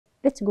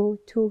Let's go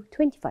to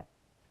 25.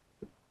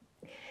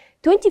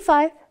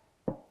 25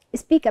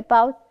 speak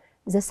about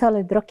the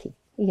solid rocky.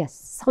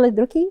 Yes, solid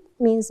rocky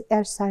means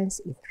earth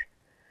science either.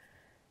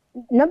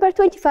 Number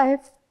 25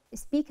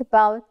 speak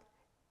about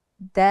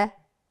the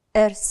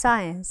earth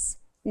science.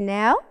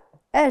 Now,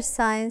 earth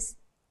science,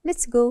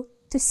 let's go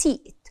to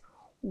see it.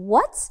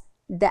 What's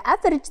the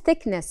average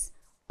thickness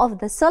of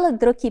the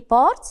solid rocky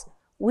parts,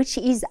 which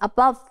is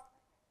above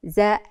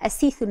the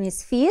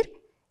asthenosphere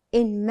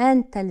in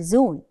mantle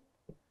zone?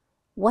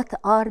 What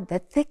are the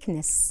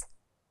thickness?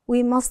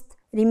 We must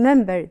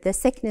remember the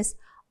thickness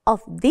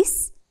of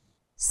this,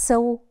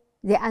 so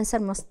the answer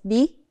must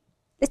be,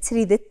 let's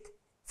read it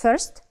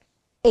first.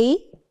 A,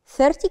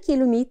 30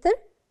 kilometer,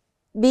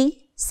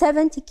 B,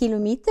 70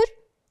 kilometer,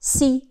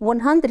 C,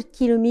 100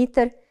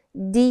 kilometer,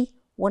 D,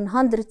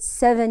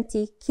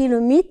 170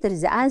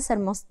 kilometers. The answer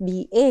must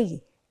be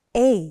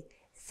A,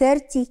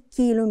 30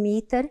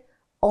 kilometer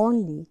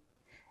only.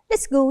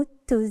 Let's go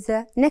to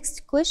the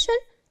next question,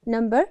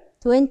 number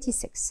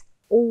 26.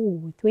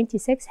 Oh,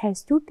 26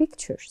 has two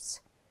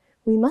pictures.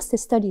 We must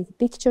study the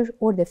picture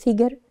or the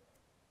figure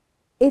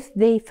if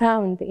they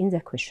found in the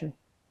question.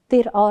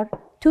 There are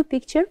two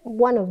pictures,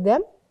 one of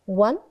them,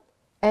 1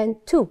 and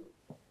 2.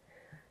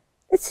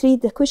 Let's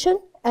read the question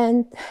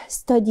and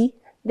study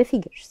the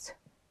figures.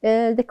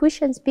 The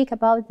question speak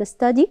about the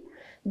study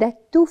the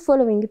two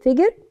following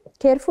figure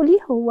carefully.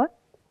 هو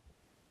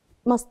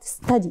must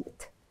study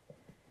it.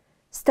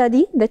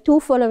 Study the two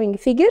following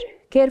figure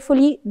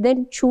carefully,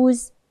 then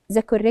choose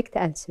the correct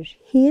answer.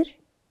 Here,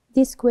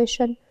 this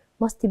question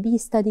must be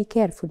studied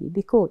carefully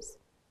because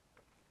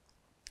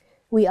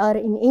we are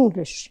in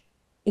English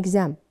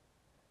exam.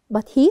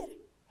 But here,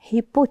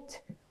 he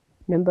put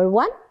number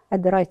 1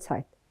 at the right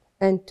side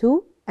and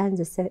 2 and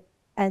the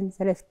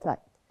left side.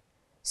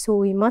 So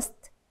we must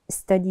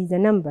study the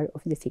number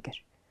of the figure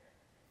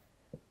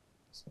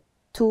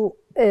to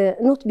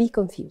not be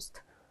confused.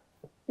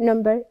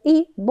 Number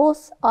E,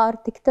 both are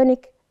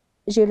tectonic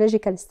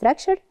geological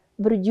structure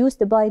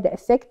produced by the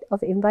effect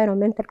of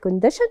environmental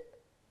condition.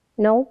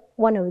 No,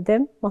 one of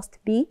them must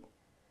be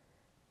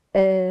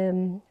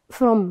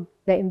from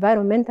the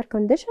environmental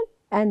condition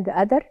and the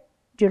other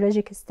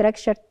geological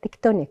structure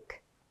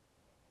tectonic.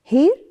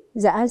 Here,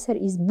 the answer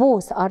is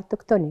both are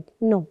tectonic.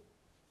 No,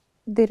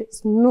 there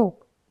is no.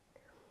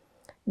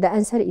 The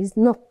answer is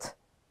not.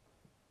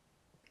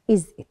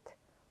 Is it?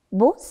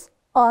 Both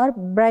are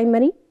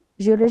primary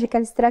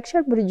geological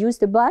structure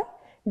produced by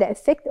the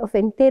effect of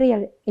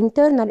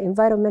internal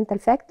environmental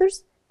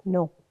factors.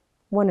 No,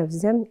 one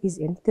of them is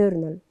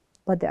internal,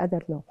 but the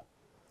other no.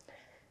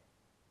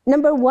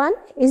 Number 1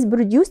 is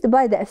produced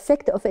by the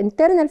effect of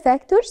internal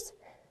factors.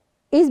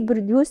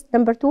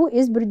 Number 2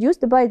 is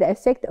produced by the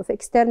effect of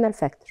external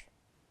factors.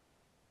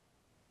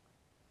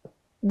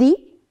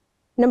 D,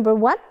 number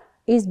 1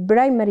 is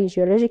primary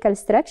geological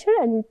structure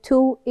and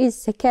 2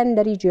 is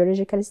secondary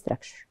geological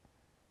structure.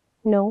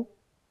 No,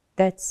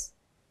 that's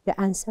the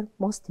answer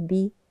must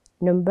be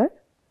number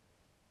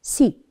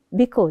C,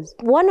 because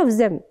one of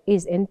them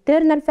is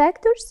internal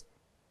factors,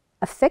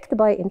 affected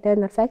by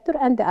internal factor,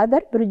 and the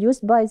other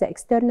produced by the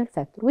external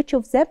factor. Which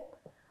of them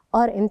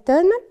are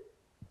internal?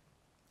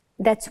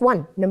 That's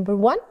 1. Number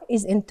 1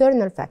 is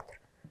internal factor,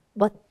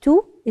 but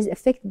 2 is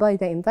affected by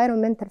the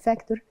environmental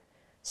factor,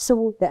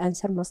 so the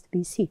answer must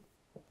be C.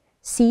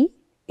 C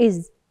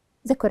is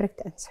the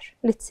correct answer.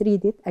 Let's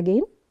read it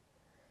again.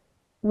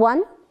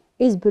 1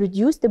 is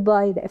produced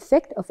by the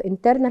effect of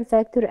internal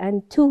factor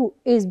and 2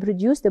 is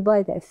produced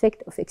by the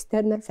effect of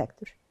external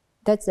factor.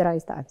 That's the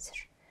right answer.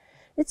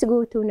 Let's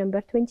go to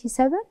number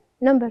 27.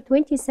 Number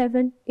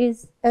 27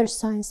 is earth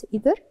science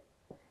either,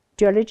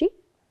 geology.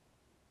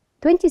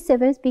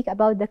 27 speak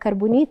about the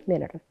carbonate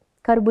mineral.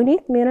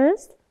 Carbonate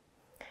minerals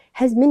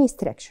has many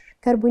structures.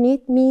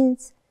 Carbonate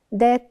means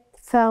that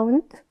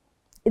found,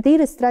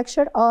 their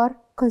structure are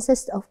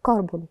consist of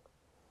carbon,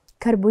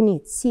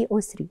 carbonate,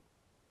 CO3,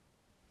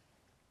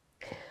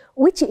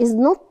 which is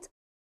not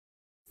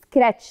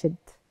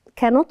scratched,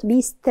 cannot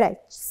be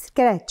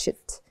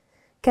scratched,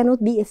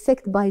 cannot be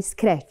affected by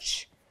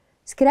scratch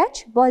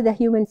by the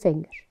human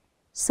finger.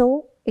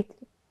 So it's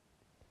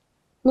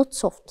not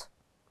soft.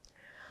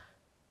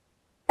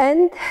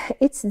 And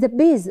it's the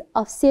base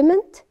of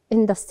cement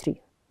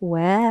industry.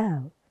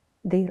 Wow,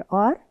 there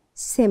are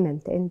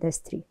cement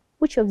industry.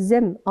 Which of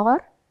them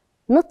are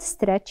not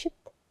scratched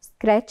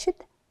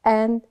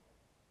and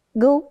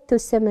go to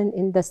cement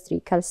industry?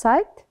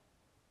 Calcite,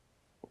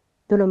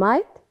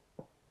 dolomite,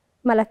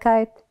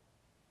 malachite,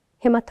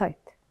 hematite.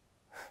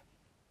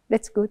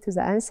 Let's go to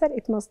the answer.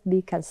 It must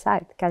be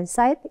calcite.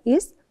 Calcite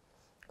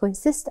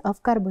consists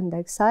of carbon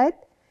dioxide,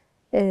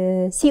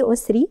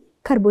 CO3,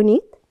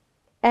 carbonate,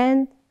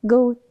 and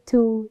go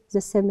to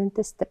the cement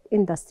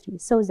industry.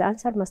 So the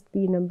answer must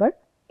be number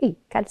E,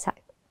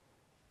 calcite.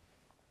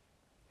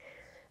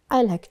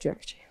 I like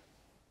geology.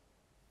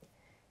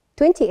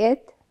 28.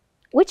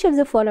 Which of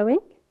the following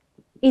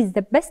is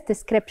the best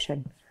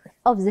description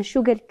of the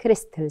sugar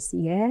crystals?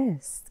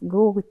 Yes,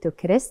 go to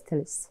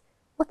crystals.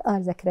 What are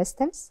the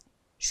crystals?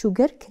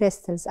 Sugar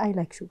crystals. I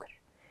like sugar.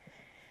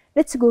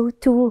 Let's go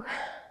to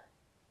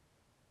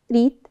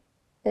read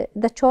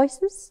the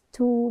choices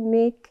to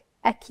make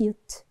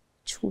acute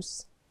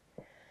choose.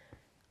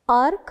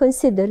 Are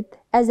considered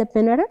as a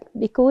mineral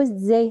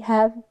because they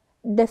have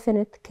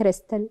definite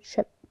crystal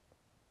shape.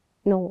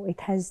 No,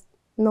 it has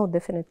no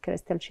definite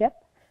crystal shape.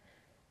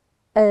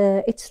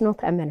 It's not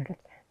a mineral.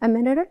 A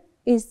mineral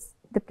is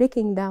the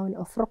breaking down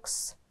of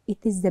rocks. It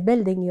is the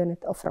building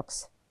unit of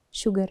rocks.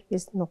 Sugar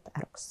is not a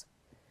rocks.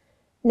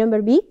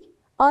 Number B,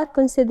 are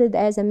considered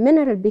as a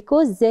mineral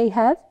because they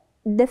have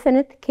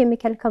definite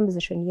chemical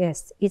composition.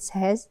 Yes, it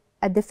has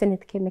a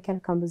definite chemical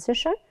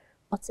composition,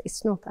 but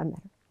it's not a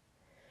mineral.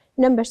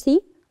 Number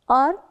C,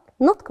 are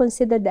not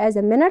considered as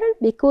a mineral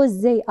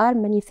because they are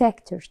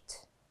manufactured.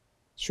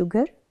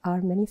 Sugar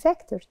are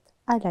manufactured.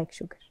 I like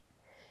sugar.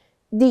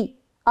 D,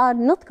 are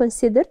not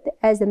considered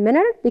as a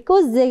mineral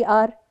because they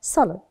are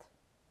solid.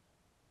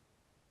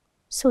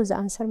 So the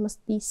answer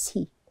must be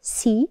C.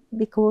 C,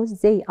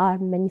 because they are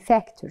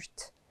manufactured,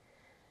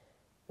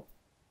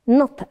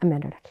 not a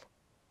mineral.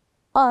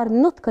 Are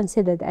not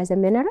considered as a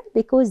mineral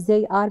because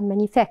they are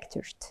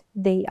manufactured.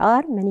 They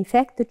are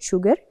manufactured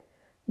sugar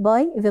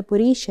by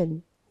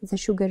evaporation, the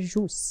sugar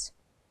juice,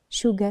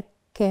 sugar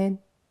cane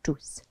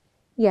juice.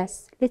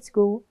 Yes, let's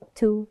go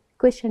to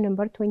question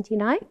number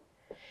 29.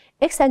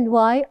 X and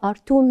Y are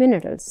two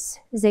minerals.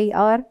 They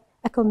are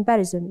a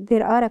comparison.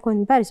 There are a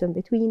comparison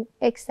between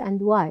X and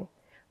Y.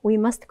 We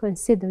must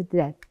consider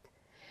that.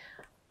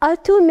 Are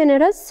two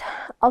minerals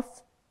of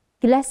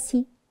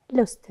glassy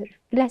luster.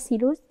 Glassy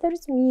luster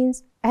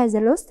means has a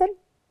luster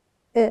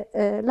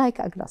like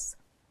a glass.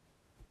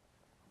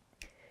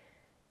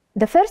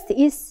 The first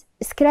is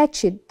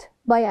scratched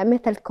by a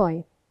metal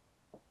coin.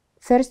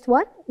 First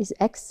one is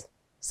X,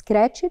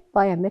 scratched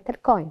by a metal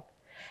coin.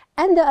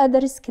 And the other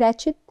is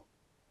scratched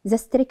the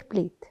strike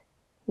plate.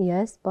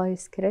 Yes, by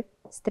strike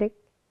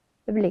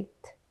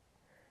plate.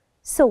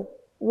 So,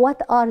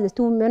 what are the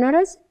two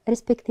minerals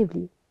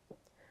respectively?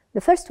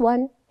 The first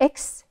one,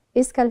 X,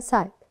 is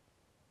calcite.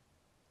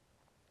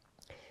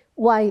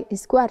 Y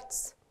is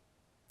quartz.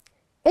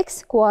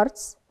 X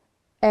quartz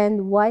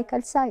and Y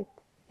calcite.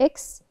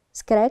 X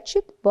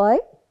scratched by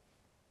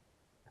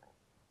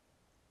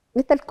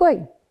metal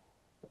coin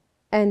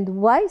and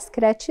Y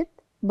scratched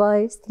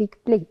by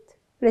strike plate.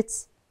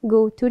 Let's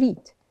go to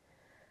read.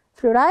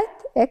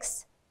 Fluorite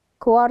X,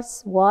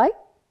 quartz Y,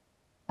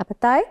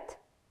 apatite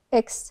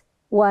X,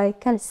 Y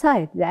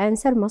calcite. The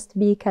answer must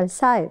be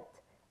calcite.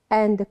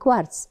 And the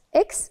quartz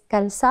X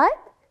calcite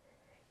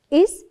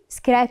is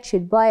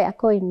scratched by a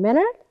coin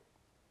mineral,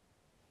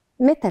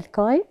 metal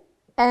coin,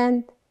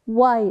 and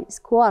Y is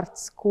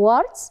quartz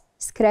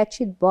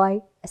scratched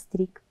by a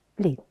strike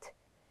plate.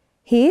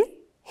 Here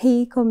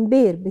he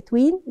compared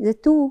between the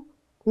two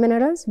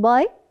minerals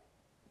by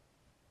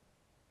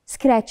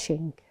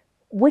scratching.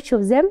 Which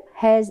of them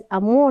has a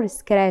more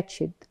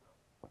scratched?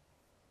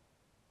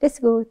 Let's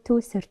go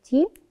to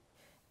 13.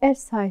 Earth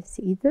science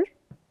either.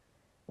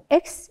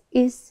 X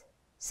is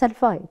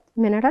sulfide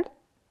mineral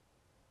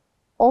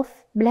of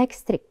black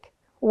streak.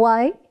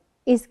 Y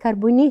is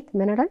carbonate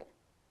mineral.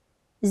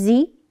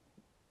 Z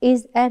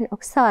is an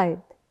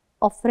oxide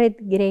of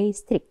red-gray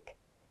streak.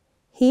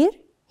 Here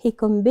he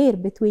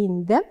compared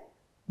between them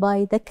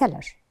by the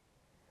color.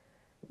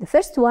 The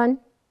first one,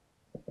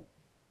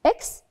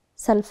 X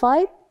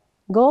sulfide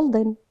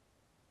golden,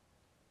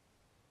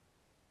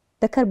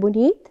 the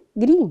carbonate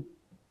green,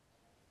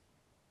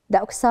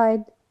 the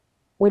oxide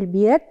will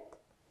be red.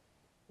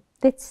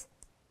 Let's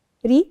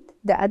read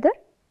the other.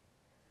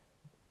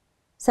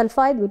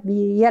 Sulfide will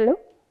be yellow,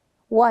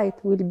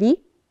 white will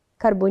be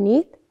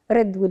carbonate,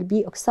 red will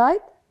be oxide,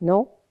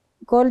 no.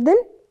 Golden,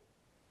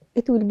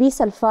 it will be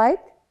sulfide,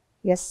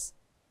 yes.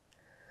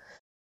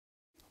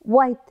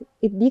 White,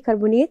 it be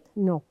carbonate,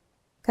 no.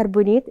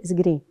 Carbonate is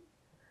green.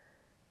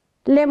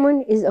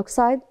 Lemon is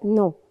oxide,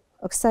 no.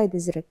 Oxide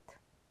is red.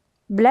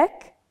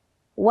 Black,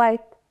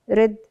 white,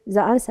 red,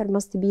 the answer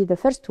must be the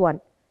first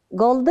one.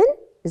 Golden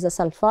is a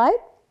sulfide,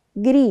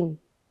 green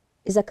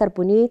is a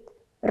carbonate,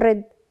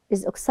 red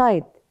is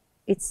oxide.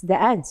 It's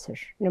the answer,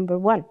 number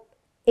one.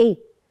 A,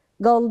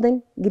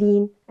 golden,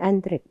 green,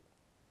 and red.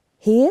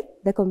 Here,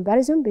 the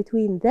comparison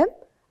between them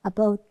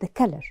about the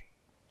color.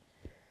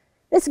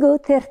 Let's go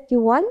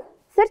 31.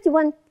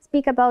 31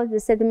 speak about the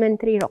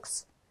sedimentary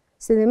rocks.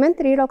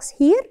 Sedimentary rocks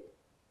here,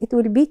 it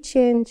will be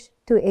changed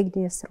to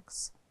igneous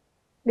rocks.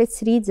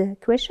 Let's read the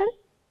question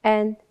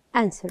and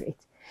answer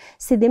it.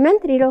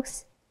 Sedimentary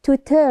rocks, to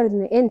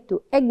turn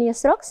into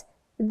igneous rocks,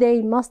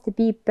 they must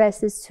be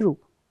passed through.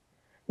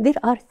 There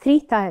are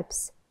three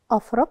types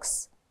of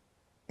rocks,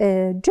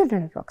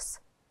 general rocks.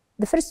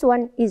 The first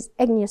one is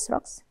igneous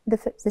rocks,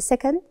 the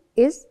second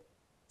is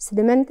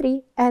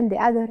sedimentary, and the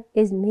other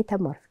is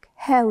metamorphic.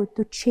 How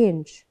to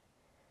change?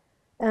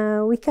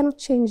 We cannot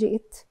change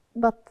it,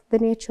 but the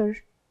nature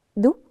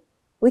do.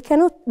 We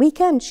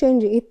can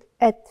change it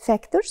at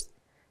factors,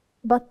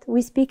 but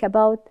we speak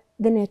about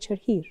the nature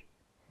here.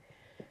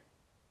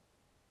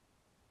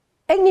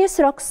 Igneous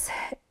rocks,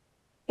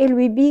 it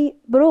will be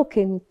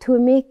broken to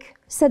make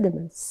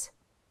sediments,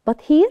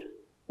 but here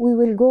we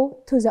will go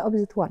to the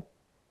opposite one.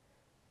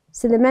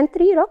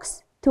 Sedimentary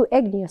rocks to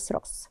igneous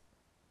rocks.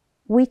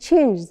 We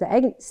change the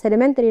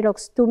sedimentary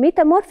rocks to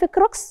metamorphic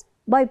rocks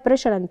by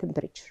pressure and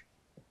temperature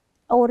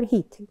or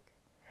heating.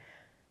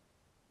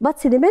 But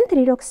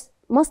sedimentary rocks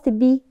must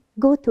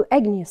go to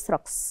igneous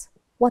rocks.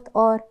 What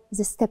are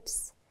the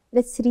steps?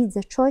 Let's read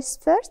the choice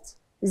first,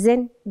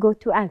 then go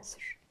to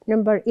answer.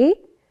 Number 8,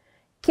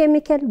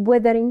 chemical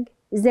weathering,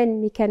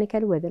 then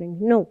mechanical weathering.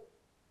 No,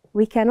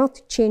 we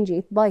cannot change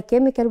it by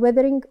chemical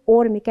weathering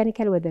or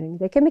mechanical weathering.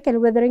 The chemical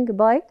weathering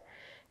by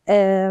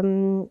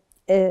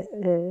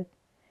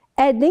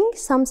adding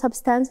some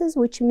substances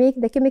which make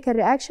the chemical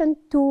reaction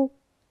to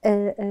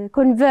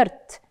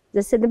convert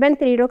the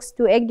sedimentary rocks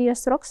to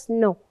igneous rocks.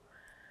 No.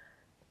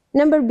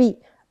 Number B,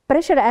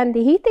 pressure and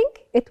heating,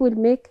 it will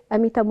make a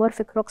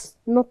metamorphic rocks,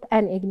 not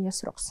an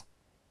igneous rocks.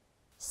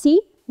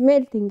 C,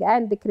 melting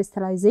and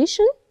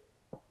crystallization.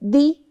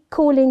 D,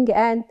 cooling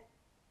and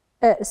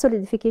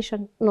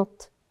solidification,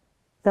 not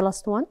the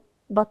last one,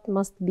 but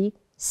must be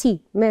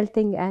C,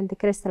 melting and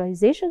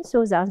crystallization.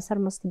 So the answer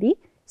must be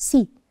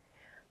C,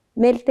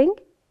 melting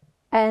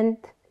and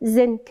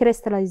then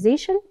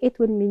crystallization. It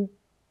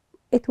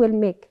will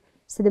make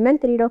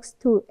sedimentary rocks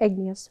to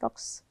igneous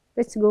rocks.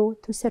 Let's go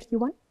to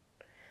 31.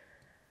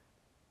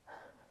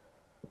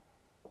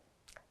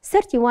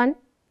 31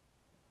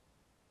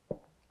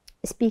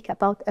 speak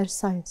about earth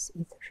science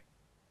ether.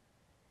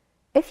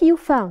 If you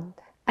found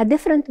a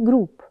different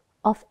group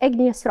of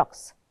igneous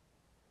rocks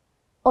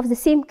of the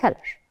same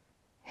color,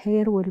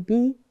 here will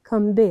be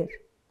compare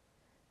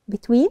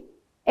between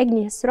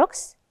igneous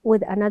rocks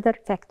with another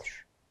factor.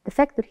 The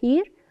factor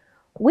here,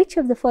 which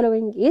of the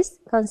following is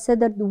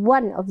considered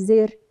one of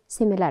their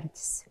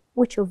similarities?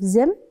 Which of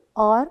them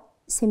are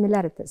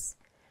similarities?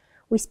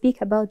 We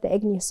speak about the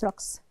igneous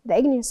rocks. The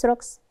igneous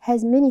rocks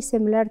has many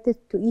similarities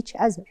to each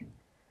other.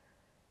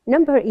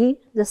 Number E,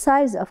 the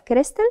size of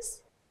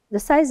crystals. The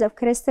size of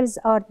crystals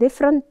are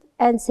different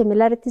and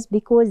similarities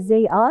because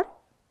they are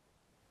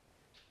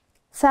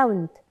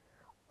found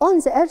on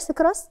the Earth's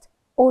crust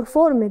or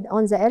formed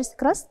on the Earth's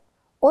crust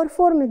or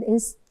formed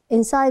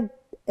inside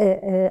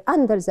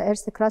under the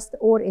Earth's crust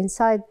or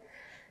inside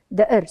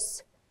the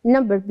Earth.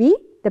 Number B,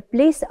 the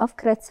place of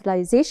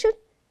crystallization.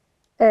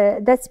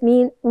 That's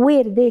mean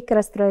where they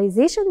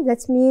crystallization.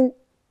 That's mean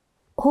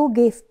who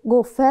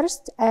go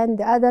first and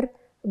the other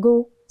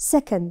go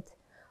second,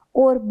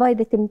 or by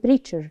the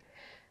temperature.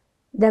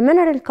 The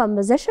mineral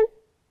composition,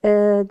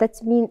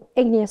 that mean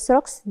igneous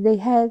rocks, they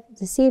have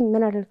the same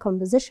mineral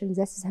composition,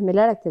 that's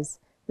similarities.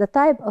 The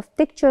type of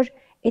texture,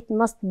 it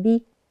must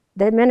be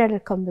the mineral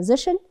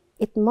composition,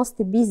 it must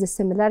be the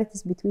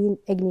similarities between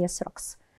igneous rocks.